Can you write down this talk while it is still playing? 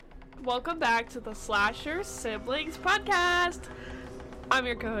Welcome back to the Slasher Siblings Podcast. I'm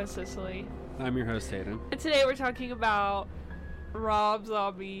your co-host, Cicilys. I'm your host, Hayden. And today we're talking about Rob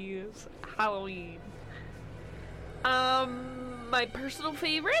Zombie's Halloween. My personal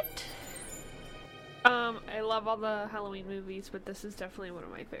favorite. I love all the Halloween movies, but this is definitely one of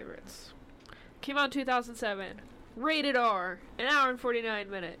my favorites. Came out in 2007. Rated R. An hour and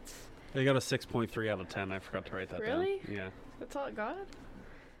 49 minutes. They got a 6.3 out of 10. I forgot to write that down. Really? Yeah. That's all it got?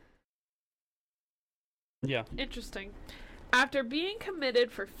 Yeah. Interesting. After being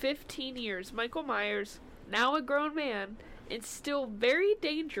committed for 15 years, Michael Myers, now a grown man, and still very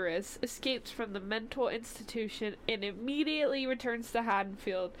dangerous, escapes from the mental institution and immediately returns to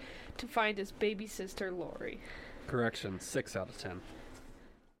Haddonfield to find his baby sister, Laurie. Correction, 6 out of 10.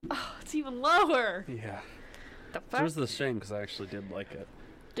 Oh, it's even lower! Yeah. The fuck? It was a shame because I actually did like it.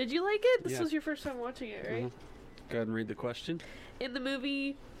 Did you like it? This Yeah. was your first time watching it, right? Mm-hmm. Go ahead and read the question. In the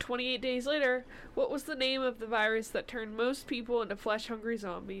movie 28 Days Later, what was the name of the virus that turned most people into flesh-hungry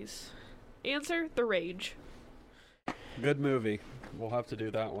zombies? Answer, the Rage. Good movie. We'll have to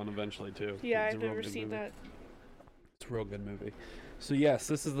do that one eventually, too. Yeah, It's a I've real never good seen movie. that. It's a real good movie. So, yes,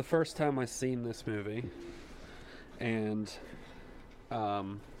 this is the first time I've seen this movie. And,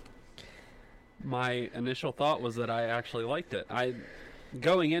 my initial thought was that I actually liked it.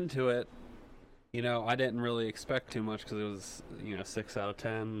 Going into it, I didn't really expect too much because it was, 6 out of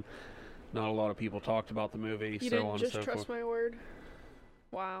 10. Not a lot of people talked about the movie, You so didn't on just and so trust forth. my word?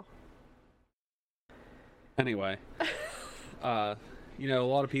 Wow. Anyway, a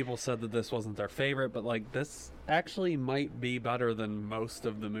lot of people said that this wasn't their favorite, but, this actually might be better than most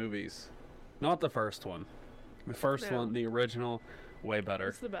of the movies. Not the first one. The first one, the original, way better.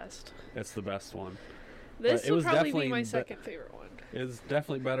 It's the best. It's the best one. This it would was probably definitely be my second favorite one. It's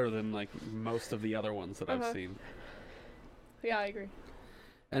definitely better than, most of the other ones that I've seen. Yeah, I agree.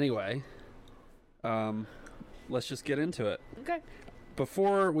 Anyway, let's just get into it. Okay.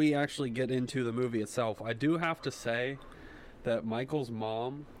 Before we actually get into the movie itself, I do have to say that Michael's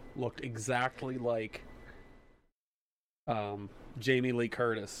mom looked exactly like Jamie Lee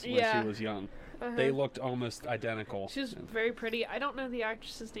Curtis when she was young. They looked almost identical. She was very pretty. I don't know the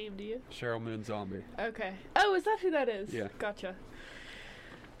actress's name, do you? Cheryl Moon Zombie. Okay. Oh, is that who that is? Yeah. Gotcha.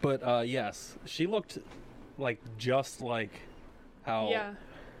 But, yes, she looked just like how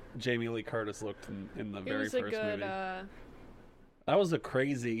Jamie Lee Curtis looked in the very first movie. It was a good, That was a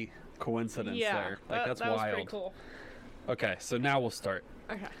crazy coincidence there. That's wild. Was pretty cool. Okay, so now we'll start.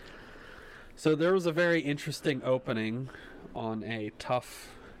 Okay. So there was a very interesting opening on a tough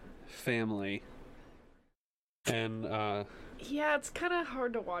family. And, yeah, it's kind of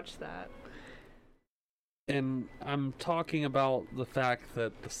hard to watch that. And I'm talking about the fact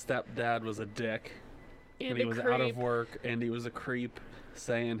that the stepdad was a dick. And he was out of work, and he was a creep,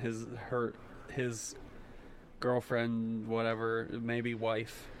 saying his girlfriend, whatever, maybe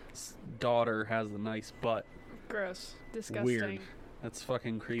wife's daughter has a nice butt. Gross. Disgusting. Weird. That's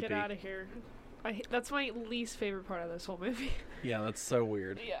fucking creepy. Get out of here. That's my least favorite part of this whole movie. Yeah, that's so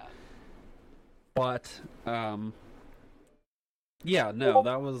weird. Yeah. But, yeah, no,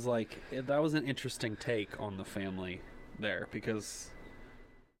 that was an interesting take on the family there, because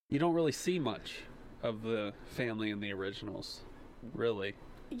you don't really see much of the family in the originals, really.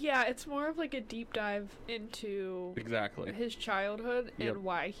 Yeah, it's more of like a deep dive into his childhood and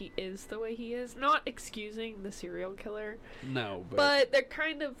why he is the way he is. Not excusing the serial killer. No, but they're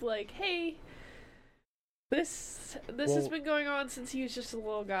kind of like, hey, this has been going on since he was just a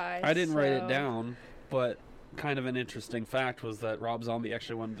little guy. I didn't write it down, but kind of an interesting fact was that Rob Zombie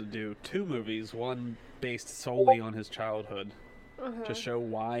actually wanted to do 2 movies, one based solely on his childhood to show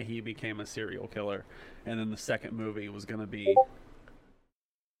why he became a serial killer, and then the second movie was going to be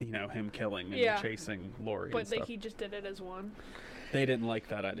him killing and chasing Laurie. But and he just did it as one. They didn't like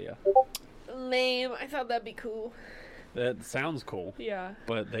that idea. Lame. I thought that'd be cool. That sounds cool. Yeah.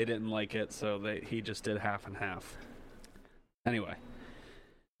 But they didn't like it, so he just did half and half. Anyway.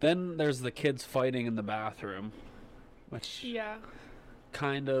 Then there's the kids fighting in the bathroom, which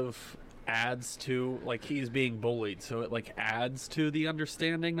kind of adds to, he's being bullied, so it, adds to the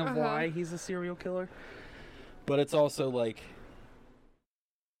understanding of why he's a serial killer. But it's also,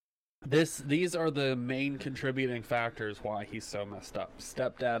 these are the main contributing factors why he's so messed up.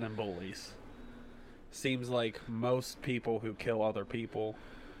 Stepdad and bullies. Seems like most people who kill other people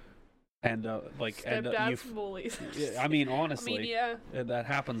end up bullies. I mean, honestly, that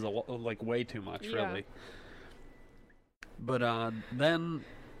happens way too much, really. But then,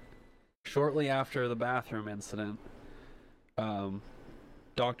 shortly after the bathroom incident,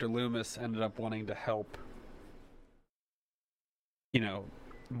 Dr. Loomis ended up wanting to help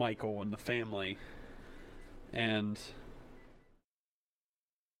Michael and the family. And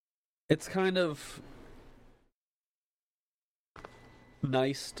it's kind of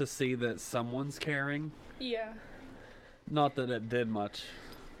nice to see that someone's caring. Yeah. Not that it did much.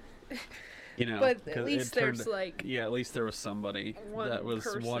 You know, but at least there's at least there was somebody that was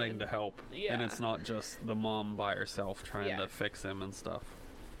wanting to help. Yeah. And it's not just the mom by herself trying to fix him and stuff.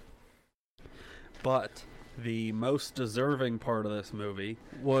 But the most deserving part of this movie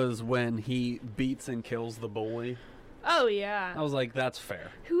was when he beats and kills the bully. Oh, yeah. I was like, that's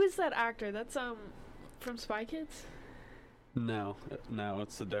fair. Who is that actor? That's, from Spy Kids? No,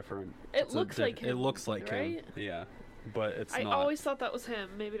 it's a different... It looks like him, It looks like right? him, yeah. But it's not. I always thought that was him.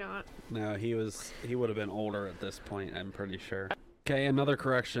 Maybe not. No, he would have been older at this point, I'm pretty sure. Okay, another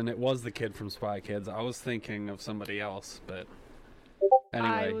correction. It was the kid from Spy Kids. I was thinking of somebody else, but... Anyway,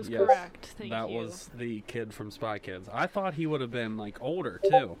 I was correct. Thank you. That was the kid from Spy Kids. I thought he would have been, like, older,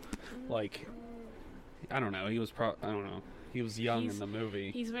 too. Like, I don't know. He was He was young in the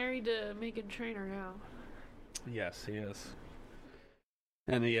movie. He's married to Meghan Trainor now. Yes, he is.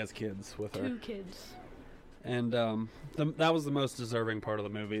 And he has kids with her. 2 kids. And that was the most deserving part of the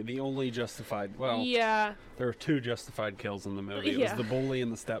movie. The only justified... Well, there were 2 justified kills in the movie. It was the bully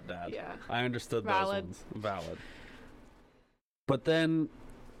and the stepdad. Yeah. I understood those ones. Valid. But then,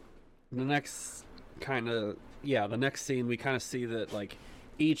 the next scene, we kind of see that, like,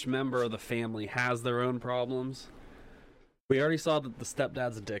 each member of the family has their own problems. We already saw that the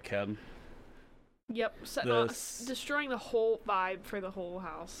stepdad's a dickhead. Yep, destroying the whole vibe for the whole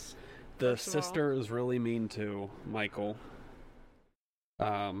house. The sister is really mean to Michael.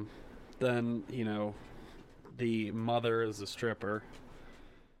 Then, the mother is a stripper.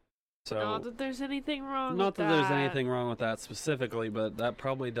 So, not that there's anything wrong with that. Not that there's anything wrong with that specifically, but that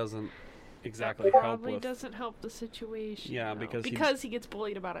probably doesn't exactly help with... Probably doesn't help the situation. Yeah, because he gets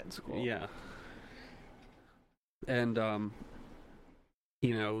bullied about it in school. Yeah. And,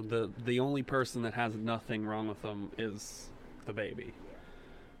 the only person that has nothing wrong with them is the baby.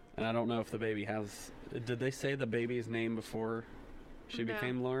 And I don't know if the baby has... Did they say the baby's name before she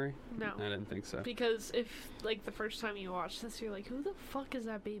became Laurie? No. I didn't think so. Because if, like, the first time you watch this, you're like, who the fuck is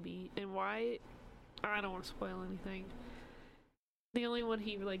that baby? And why? I don't want to spoil anything. The only one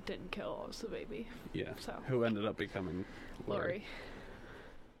he, like, didn't kill was the baby. Yeah. So. Who ended up becoming Laurie.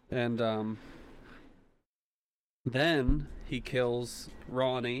 And, then he kills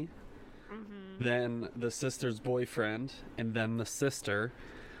Ronnie, then the sister's boyfriend, and then the sister.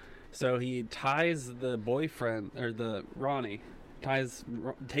 So he ties the boyfriend, or Ronnie,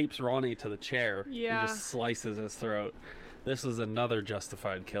 tapes Ronnie to the chair and just slices his throat. This is another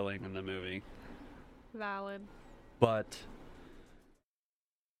justified killing in the movie. Valid. But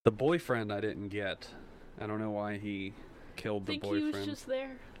the boyfriend I didn't get. I don't know why he killed the boyfriend. He was just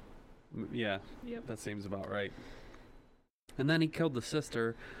there. Yeah, that seems about right. And then he killed the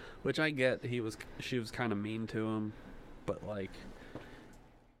sister, which I get. She was kind of mean to him, but like,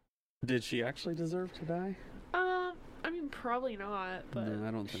 did she actually deserve to die? I mean, probably not, but no,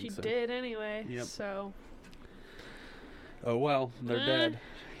 I don't think she so. did anyway. Yep. So. Oh well, they're dead.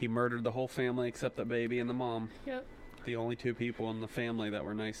 He murdered the whole family except the baby and the mom. Yep. The only 2 people in the family that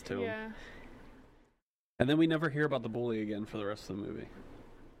were nice to him. Yeah. And then we never hear about the bully again for the rest of the movie.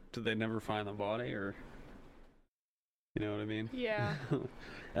 Did they never find the body, or... You know what I mean? Yeah.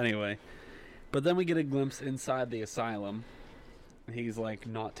 Anyway. But then we get a glimpse inside the asylum. He's, like,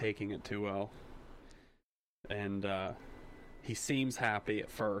 not taking it too well. And, he seems happy at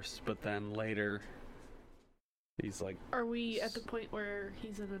first, but then later... He's like... Are we at the point where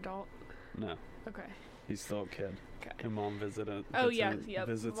he's an adult? No. Okay. He's still a kid. Okay. And Mom visits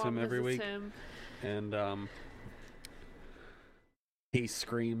Mom him every week. Him. And he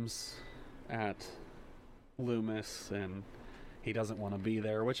screams at Loomis, and he doesn't want to be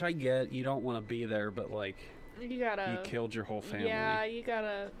there, which I get. You don't want to be there, but like, you killed your whole family. Yeah, you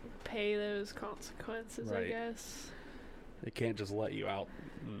gotta pay those consequences, right. I guess. They can't just let you out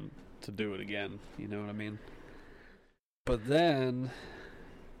to do it again. You know what I mean? But then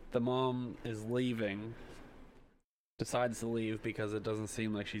the mom is leaving, decides to leave because it doesn't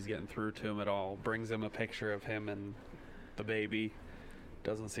seem like she's getting through to him at all. Brings him a picture of him and the baby.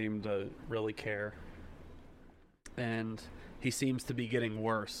 Doesn't seem to really care. And he seems to be getting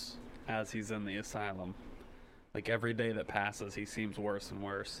worse as he's in the asylum. Like, every day that passes, he seems worse and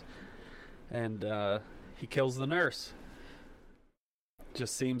worse. And he kills the nurse.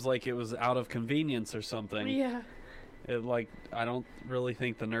 Just seems like it was out of convenience or something. Yeah. I don't really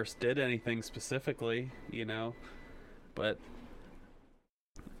think the nurse did anything specifically, you know, but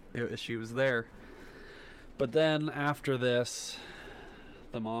she was there. But then after this,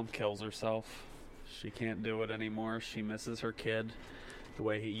 the mom kills herself. She can't do it anymore. She misses her kid the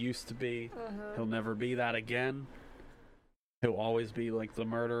way he used to be. He'll never be that again. He'll always be like the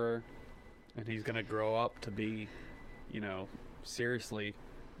murderer. And he's going to grow up to be, seriously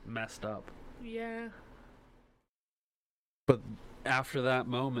messed up. Yeah. But after that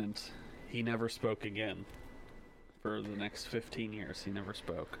moment, he never spoke again. For the next 15 years, he never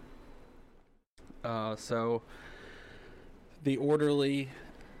spoke. So, the orderly,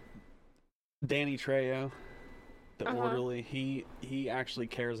 Danny Trejo, the orderly, he actually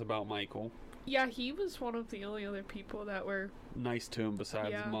cares about Michael. Yeah, he was one of the only other people that were nice to him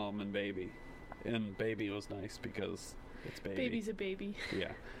besides mom and baby. And baby was nice because it's baby. Baby's a baby.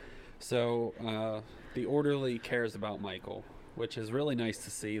 Yeah. So, the orderly cares about Michael, which is really nice to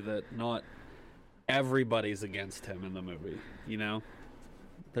see that not everybody's against him in the movie,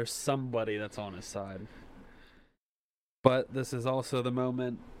 There's somebody that's on his side. But this is also the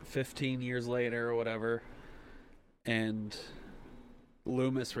moment 15 years later or whatever, and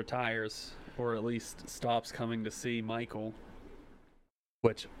Loomis retires, or at least stops coming to see Michael,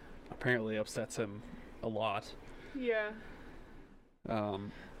 which apparently upsets him a lot. Yeah.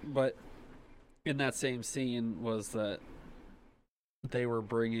 But in that same scene was that they were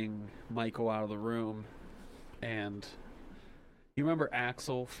bringing Michael out of the room, and you remember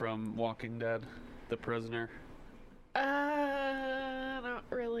Axel from Walking Dead, the prisoner? Not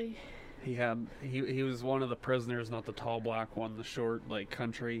really. He was one of the prisoners, not the tall black one, the short,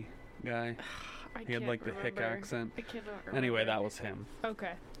 country guy. He had, the hick accent. I cannot remember. Anyway, that was him.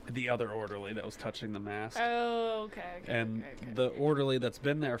 Okay. The other orderly that was touching the mask. Oh, okay. And the orderly that's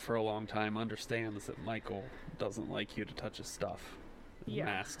been there for a long time understands that Michael doesn't like you to touch his stuff.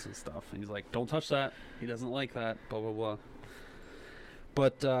 Masks and stuff. And he's like, don't touch that. He doesn't like that. Blah, blah, blah.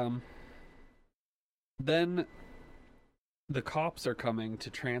 But, then the cops are coming to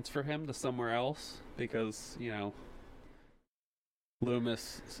transfer him to somewhere else because,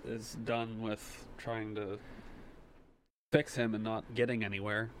 Loomis is done with trying to fix him and not getting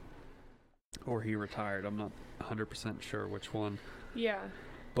anywhere. Or he retired. I'm not 100% sure which one. Yeah.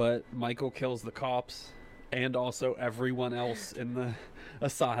 But Michael kills the cops and also everyone else in the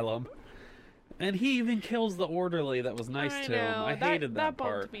asylum. And he even kills the orderly that was nice to him. I hated that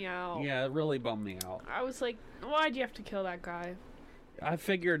part. That bummed me out. Yeah, it really bummed me out. I was like, why'd you have to kill that guy? I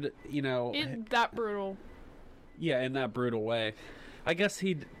figured, that brutal. Yeah, in that brutal way. I guess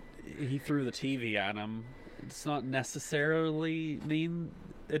he threw the TV at him. It's not necessarily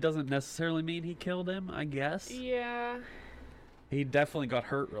it doesn't necessarily mean he killed him, I guess. Yeah. He definitely got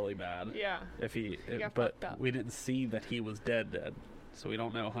hurt really bad. Yeah. But we didn't see that he was dead. So we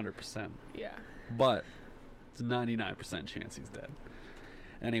don't know 100%. Yeah. But it's a 99% chance he's dead.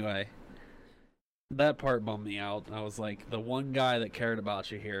 Anyway, that part bummed me out. I was like, the one guy that cared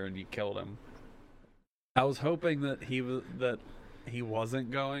about you here and you killed him. I was hoping that he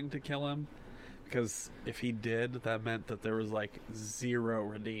wasn't going to kill him, because if he did, that meant that there was zero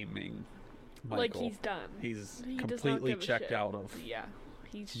redeeming Michael. He's done. He completely checked out of. Yeah.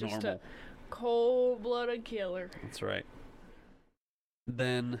 He's just normal. a cold-blooded killer. That's right.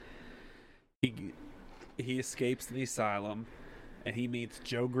 Then he escapes the asylum, and he meets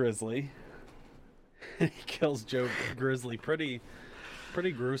Joe Grizzly. He kills Joe Grizzly pretty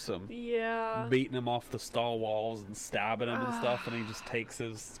gruesome. Yeah. Beating him off the stall walls and stabbing him and stuff, and he just takes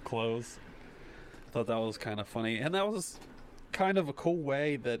his clothes. I thought that was kind of funny. And that was kind of a cool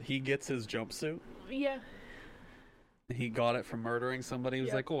way that he gets his jumpsuit. Yeah. He got it from murdering somebody. He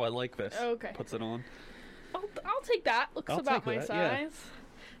was like, oh, I like this. Okay. Puts it on. I'll take that. Looks about my size. Yeah.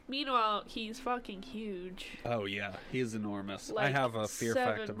 Meanwhile, he's fucking huge. Oh, yeah. He's enormous. I have a fear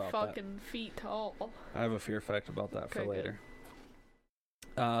fact about that. 7 fucking feet tall. I have a fear fact about that for later.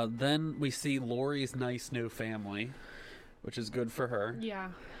 Then we see Lori's nice new family, which is good for her. Yeah.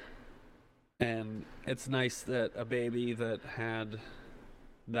 And it's nice that a baby that had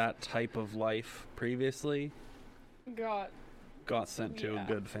that type of life previously got sent to a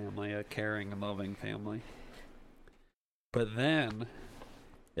good family, a caring and loving family. But then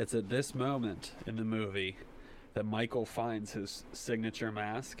it's at this moment in the movie that Michael finds his signature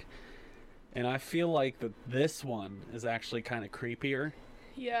mask. And I feel like that this one is actually kind of creepier.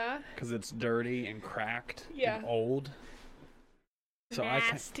 Yeah. Because it's dirty and cracked and old. So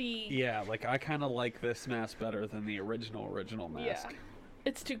nasty. I kind of like this mask better than the original mask. Yeah.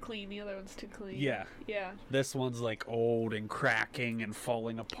 It's too clean. The other one's too clean. Yeah. Yeah. This one's old and cracking and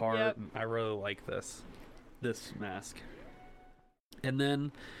falling apart. Yep. And I really like this mask. And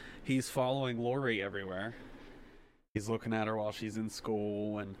then he's following Lori everywhere. He's looking at her while she's in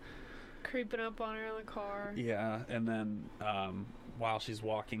school, and creeping up on her in the car. Yeah, and then while she's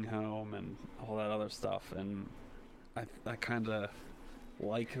walking home and all that other stuff, and I kind of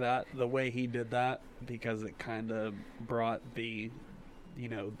like that, the way he did that, because it kind of brought the,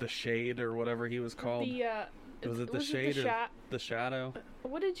 the shade or whatever he was called. Was it the shade or the shadow?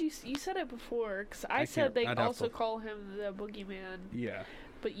 What did you said it before, because I said they also call him the boogeyman. Yeah.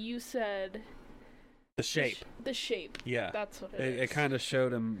 But you said... The shape. The shape. Yeah. That's what it is. It kind of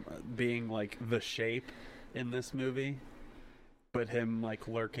showed him being like the shape in this movie, but him like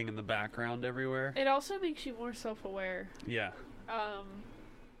lurking in the background everywhere. It also makes you more self-aware. Yeah.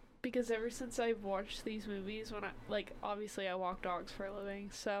 Because ever since I've watched these movies, when obviously I walk dogs for a living,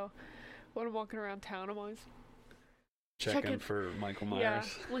 so when I'm walking around town, I'm always checking for Michael Myers.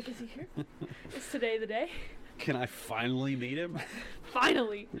 Yeah. Like, is he here? Is today the day? Can I finally meet him?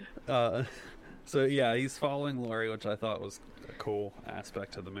 Finally! So yeah, he's following Laurie, which I thought was a cool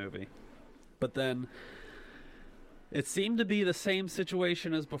aspect of the movie. But then, it seemed to be the same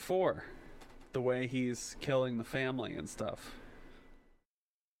situation as before. The way he's killing the family and stuff.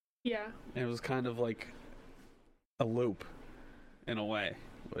 Yeah. It was kind of like a loop, in a way,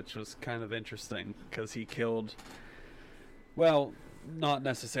 which was kind of interesting, because he killed, well, not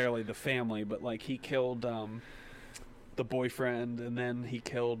necessarily the family, but like he killed the boyfriend, and then he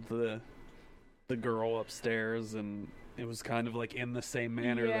killed the girl upstairs, and it was kind of like in the same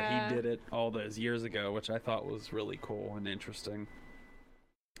manner that he did it all those years ago, which I thought was really cool and interesting.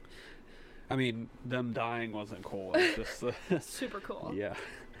 I mean, them dying wasn't cool. It was just super cool. Yeah.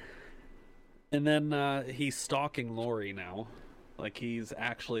 And then he's stalking Laurie now. Like, he's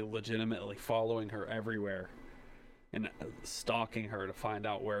actually legitimately following her everywhere and stalking her to find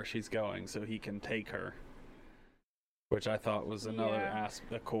out where she's going so he can take her. Which I thought was another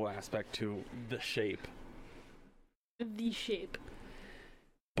a cool aspect to the shape. The shape.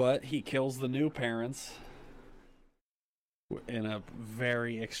 But he kills the new parents in a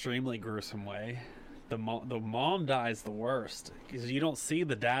very extremely gruesome way. The mom dies the worst, because you don't see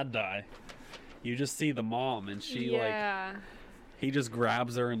the dad die. You just see the mom, and she he just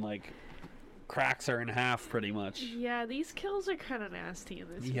grabs her and like cracks her in half pretty much. Yeah, these kills are kind of nasty in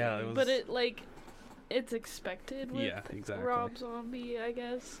this movie. But it's expected with exactly. Rob Zombie, I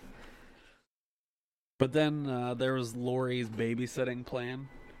guess. But then there was Laurie's babysitting plan,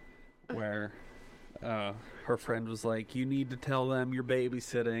 where her friend was like, you need to tell them you're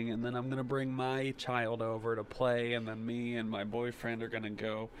babysitting, and then I'm going to bring my child over to play, and then me and my boyfriend are going to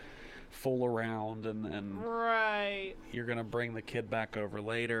go fool around, and right. You're going to bring the kid back over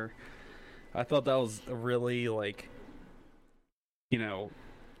later. I thought that was a really,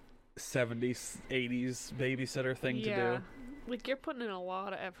 70s, 80s babysitter thing to do. Like, you're putting in a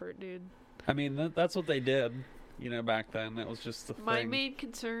lot of effort, dude. I mean, that's what they did, back then. It was just the thing. My main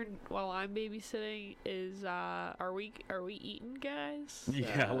concern while I'm babysitting is, are we eating, guys?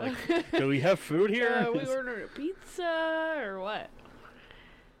 Yeah, do we have food here? We ordered a pizza, or what?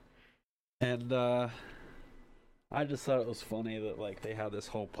 And, I just thought it was funny that, they had this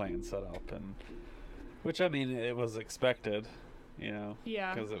whole plan set up, and, which, I mean, it was expected. Yeah.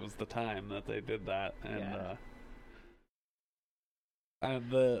 Because it was the time that they did that. And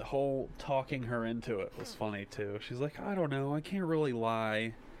the whole talking her into it was funny, too. She's like, I don't know, I can't really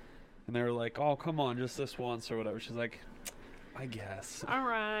lie. And they were like, oh, come on, just this once or whatever. She's like, I guess. All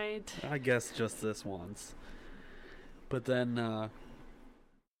right. I guess just this once. But then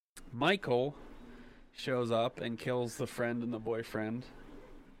Michael shows up and kills the friend and the boyfriend.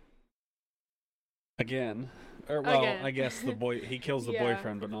 Again. Again. I guess he kills the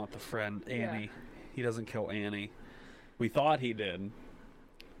boyfriend, but not the friend, Annie. He doesn't kill Annie. We thought he did,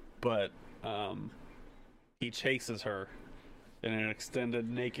 but he chases her in an extended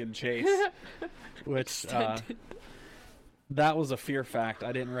naked chase, which that was a fear fact.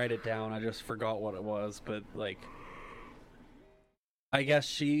 I didn't write it down. I just forgot what it was, but I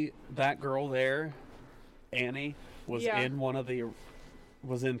guess that girl there, Annie, was in one of the.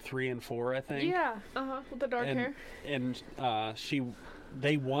 Was in 3 and 4, I think. Yeah, with the dark hair. And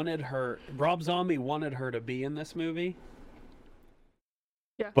they wanted her. Rob Zombie wanted her to be in this movie.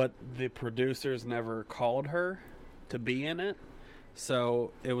 Yeah. But the producers never called her to be in it,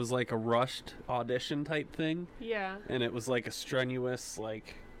 so it was like a rushed audition type thing. Yeah. And it was like a strenuous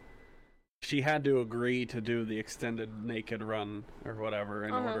she had to agree to do the extended naked run or whatever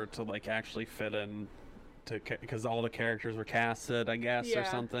in order to actually fit in. Because all the characters were casted, I guess, or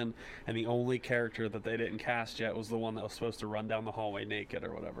something, and the only character that they didn't cast yet was the one that was supposed to run down the hallway naked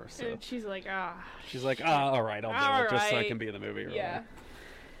or whatever. So and she's like, all right, I'll do it just so I can be in the movie. Or whatever.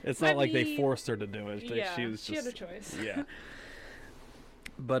 It's not they forced her to do it. She had a choice. Yeah.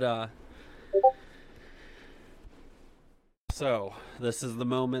 But So, this is the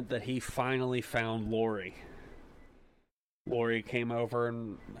moment that he finally found Lori. Lori came over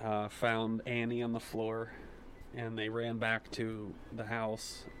and found Annie on the floor, and they ran back to the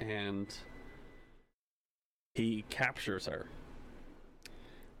house, and he captures her,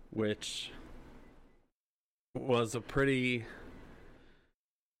 which was a pretty,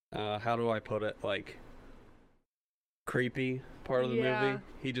 how do I put it, like, creepy part of the movie.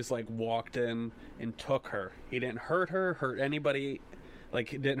 He just, like, walked in and took her. He didn't hurt her, hurt anybody, like,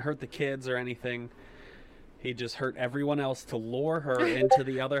 he didn't hurt the kids or anything. He just hurt everyone else to lure her into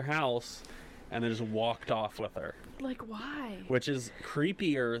the other house, and then just walked off with her. Like, why? Which is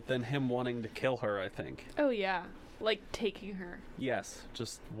creepier than him wanting to kill her, I think. Oh, yeah. Like, taking her. Yes,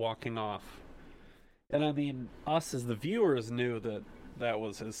 just walking off. And I mean, us as the viewers knew that that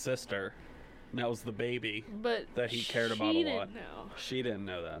was his sister. And that was the baby that he cared about a lot. She didn't know. She didn't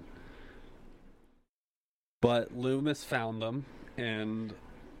know that. But Loomis found them, and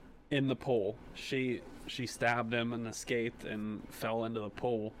in the pool. She stabbed him and escaped and fell into the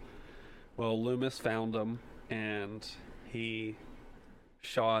pool. Well, Loomis found him, and he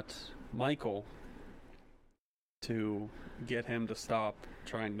shot Michael to get him to stop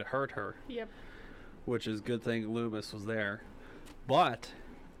trying to hurt her. Yep. Which is a good thing Loomis was there. But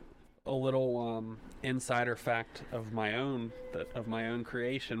a little insider fact of my own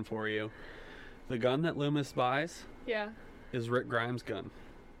creation for you. The gun that Loomis buys is Rick Grimes' gun.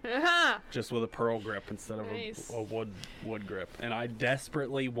 Just with a pearl grip instead of a wood grip. And I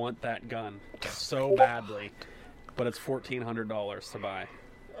desperately want that gun so badly. But it's $1,400 to buy.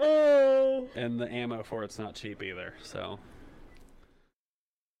 Oh. And the ammo for it's not cheap either, so.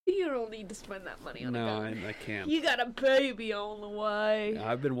 You don't need to spend that money on a gun. No, I can't. You got a baby on the way.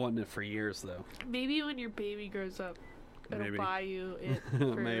 I've been wanting it for years, though. Maybe when your baby grows up, it'll buy you it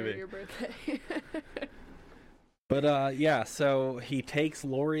for your birthday. But, yeah, so he takes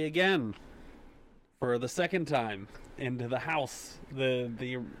Lori again for the second time into the house,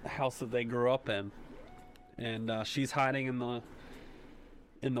 the house that they grew up in. And she's hiding in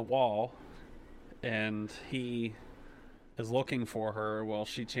the wall, and he is looking for her while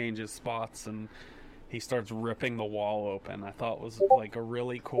she changes spots, and he starts ripping the wall open. I thought was like a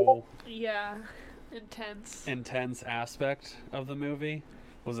really cool, intense aspect of the movie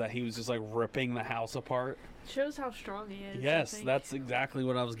was that he was just like ripping the house apart. Shows how strong he is. Yes, that's exactly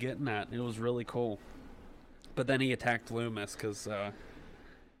what I was getting at. It was really cool. But then he attacked Loomis because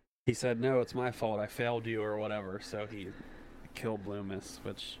he said, "No, it's my fault. I failed you," or whatever. So he killed Loomis,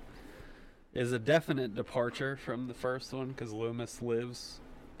 which is a definite departure from the first one because Loomis lives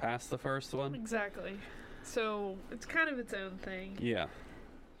past the first one. Exactly. So it's kind of its own thing. Yeah.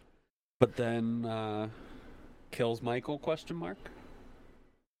 But then kills Michael? Question mark.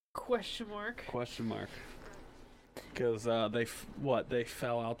 Because they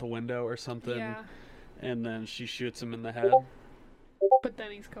fell out the window or something. Yeah. And then she shoots him in the head. But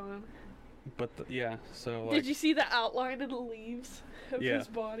then he's gone. But so like, did you see the outline of the leaves of his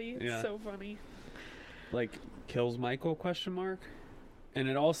body? It's so funny. Like, kills Michael? Question mark. And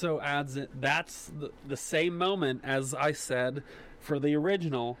it also adds it. That's the same moment as I said for the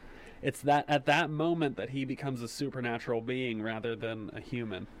original. It's that at that moment that he becomes a supernatural being rather than a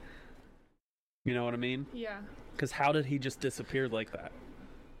human. You know what I mean? Yeah. Because how did he just disappear like that?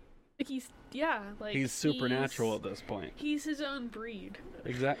 He's supernatural at this point. He's his own breed.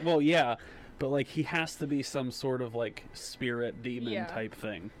 Exactly. Well, yeah, but like he has to be some sort of like spirit demon type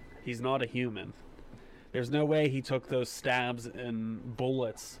thing. He's not a human. There's no way he took those stabs and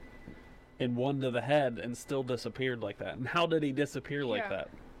bullets in one to the head and still disappeared like that. And how did he disappear like that?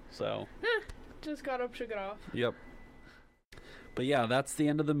 So just got up, shook it off. Yep. But yeah, that's the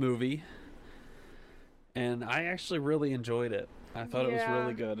end of the movie. And I actually really enjoyed it. I thought it was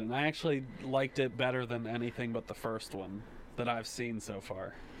really good. And I actually liked it better than anything but the first one that I've seen so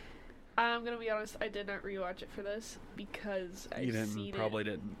far. I'm going to be honest, I did not rewatch it for this because I didn't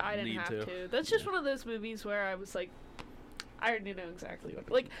have to. That's just one of those movies where I was like, I already know exactly what.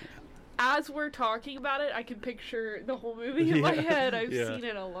 Like, as we're talking about it, I can picture the whole movie in my head. I've seen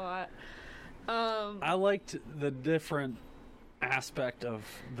it a lot. I liked the different aspect of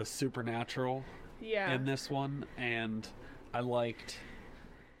the supernatural in this one, and I liked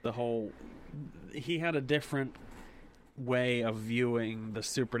the whole. He had a different way of viewing the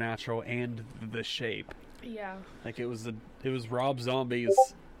supernatural and the shape. Yeah. Like it was Rob Zombie's,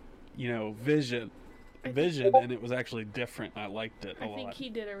 vision, and it was actually different. I liked it a lot. I think he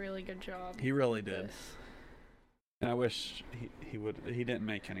did a really good job. He really did. And I wish he would. He didn't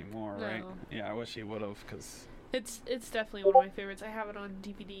make any more, right? Yeah, I wish he would have, because It's definitely one of my favorites. I have it on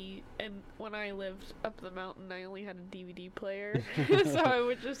DVD, and when I lived up the mountain, I only had a DVD player, so I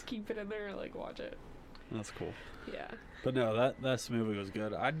would just keep it in there and like watch it. That's cool. Yeah. But no, this movie was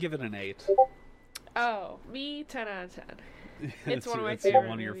good. I'd give it an 8. Oh, me 10 out of 10. It's one of my favorite.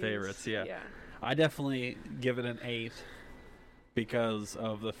 One of your movies. favorites, yeah. Yeah. I definitely give it an 8 because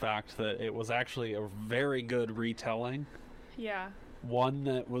of the fact that it was actually a very good retelling. Yeah. One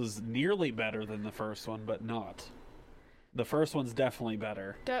that was nearly better than the first one, but not. The first one's definitely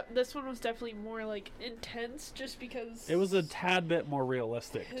better. This one was definitely more like intense, just because it was a tad bit more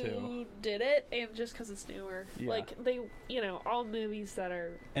realistic too. Who did it, and just because it's newer. Yeah. Like they, all movies that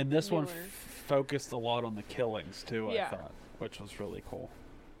are. And this newer. one focused a lot on the killings too. Yeah. I thought, which was really cool.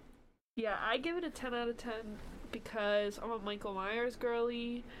 Yeah, I give it a 10 out of 10 because I'm a Michael Myers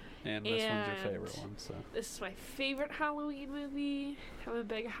girly. And this one's your favorite one, so. This is my favorite Halloween movie. I'm a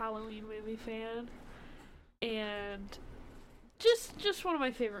big Halloween movie fan. And just one of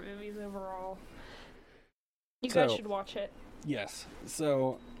my favorite movies overall. You guys should watch it. Yes.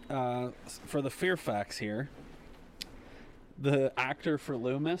 So, for the fear facts here, the actor for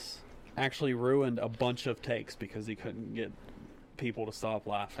Loomis actually ruined a bunch of takes because he couldn't get people to stop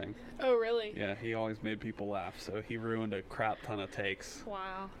laughing. Oh, really? Yeah, he always made people laugh, so he ruined a crap ton of takes.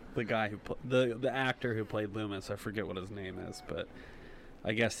 Wow. The guy who the actor who played Loomis, I forget what his name is, but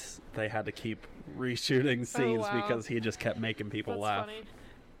I guess they had to keep reshooting scenes because he just kept making people laugh. Funny.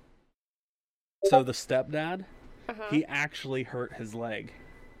 So the stepdad, he actually hurt his leg.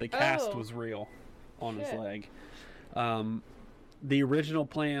 The cast was real on his leg. The original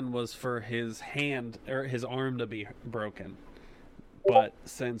plan was for his hand or his arm to be broken. But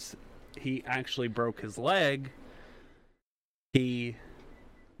since he actually broke his leg, they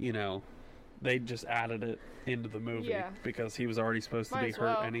just added it into the movie because he was already supposed to be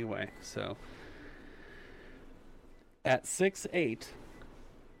hurt anyway. So at 6'8",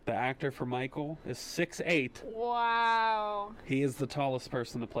 the actor for Michael is 6'8". Wow. He is the tallest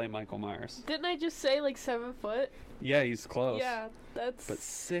person to play Michael Myers. Didn't I just say like 7 foot? Yeah, he's close. Yeah, that's. But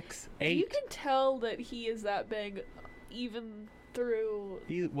 6'8". You can tell that he is that big, even through.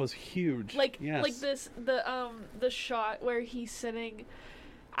 He was huge. Like the shot where he's sitting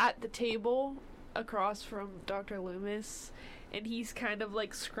at the table across from Dr. Loomis, and he's kind of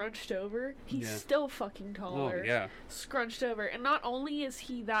like scrunched over. He's still fucking taller. Oh, yeah. Scrunched over. And not only is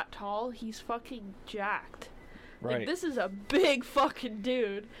he that tall, he's fucking jacked. Right. Like, this is a big fucking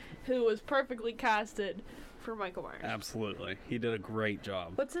dude who was perfectly casted for Michael Myers. Absolutely. He did a great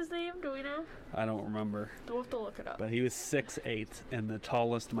job. What's his name? Do we know? I don't remember. We'll have to look it up. But he was 6'8" and the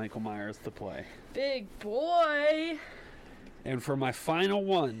tallest Michael Myers to play. Big boy! And for my final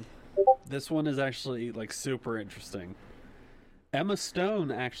one, this one is actually like super interesting. Emma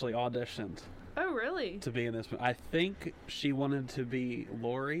Stone actually auditioned. Oh, really? To be in this movie. I think she wanted to be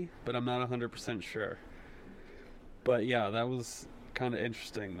Laurie, but I'm not 100% sure. But yeah, that was kind of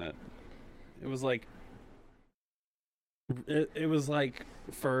interesting that it was like it was like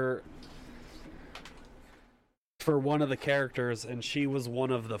for one of the characters, and she was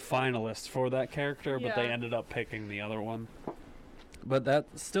one of the finalists for that character, but they ended up picking the other one. But that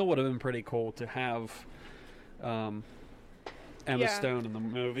still would have been pretty cool to have Emma Stone in the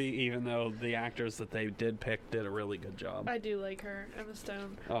movie, even though the actors that they did pick did a really good job. I do like her, Emma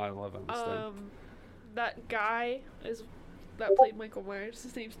Stone. Oh, I love Emma Stone. That guy that played Michael Myers,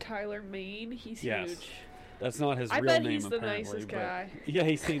 his name's Tyler Mane. He's huge. That's not his real name, I bet he's the apparently, nicest guy. Yeah,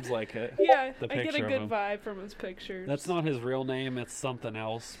 he seems like it. Yeah, I get a good vibe from his pictures. That's not his real name, it's something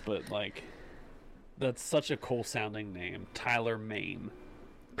else, but like that's such a cool sounding name. Tyler Mane.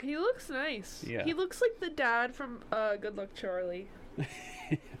 He looks nice. Yeah. He looks like the dad from Good Luck Charlie.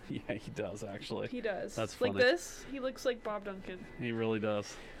 Yeah, he does actually. He does. That's funny. Like this, he looks like Bob Duncan. He really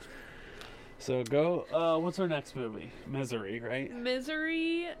does. So what's our next movie? Misery, right?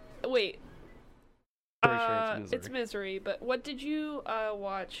 Misery. Wait. Pretty sure it's Misery, but what did you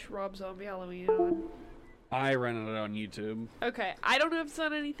watch Rob Zombie Halloween on? I rented it on YouTube. Okay, I don't know if it's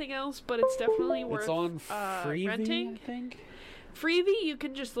on anything else, but it's definitely worth It's on Freevee, renting. I think. Freevee, you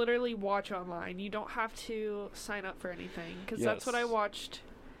can just literally watch online. You don't have to sign up for anything, because that's what I watched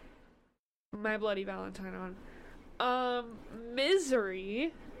My Bloody Valentine on.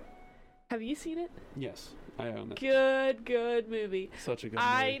 Misery. Have you seen it? Yes, I own it. Good movie. Such a good movie.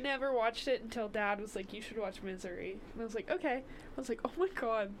 I never watched it until Dad was like, you should watch Misery. And I was like, okay. I was like, oh my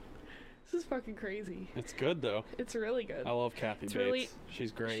god. This is fucking crazy. It's good, though. It's really good. I love Kathy Bates.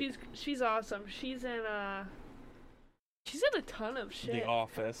 She's great. She's awesome. She's in a ton of shit. The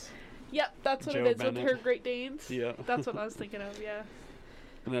Office. Yep, that's what Joe it is Bennett. with her Great Danes. Yeah. That's what I was thinking of, yeah.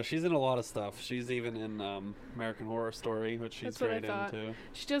 No, she's in a lot of stuff. She's even in American Horror Story, which she's great in too.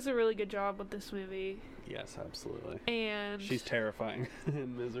 She does a really good job with this movie. Yes, absolutely. And she's terrifying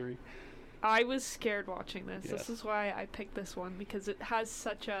in Misery. I was scared watching this. Yes. This is why I picked this one, because it has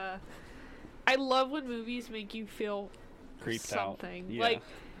such a... I love when movies make you feel creeped something. out. Yeah. Like,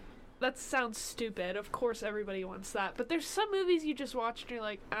 that sounds stupid. Of course everybody wants that. But there's some movies you just watch and you're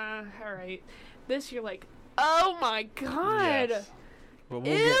like, alright. This, you're like, oh my god! Yes. But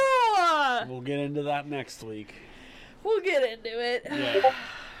Ew! We'll get into that next week. We'll get into it. Yeah.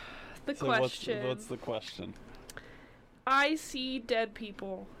 The question. What's the question? I see dead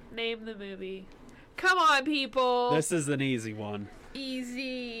people. Name the movie. Come on, people! This is an easy one.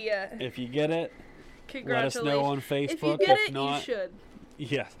 Easy. If you get it, let us Congratulations. know on Facebook. If you get it, not, you should.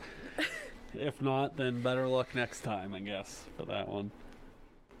 Yes. If not, then better luck next time, I guess, for that one.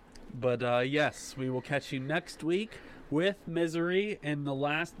 But yes, we will catch you next week with Misery in the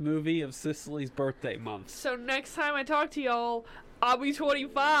last movie of Cicily's birthday month. So next time I talk to y'all, I'll be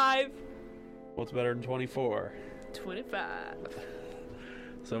 25. What's better than 24? 25.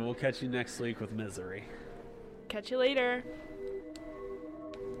 So we'll catch you next week with Misery. Catch you later.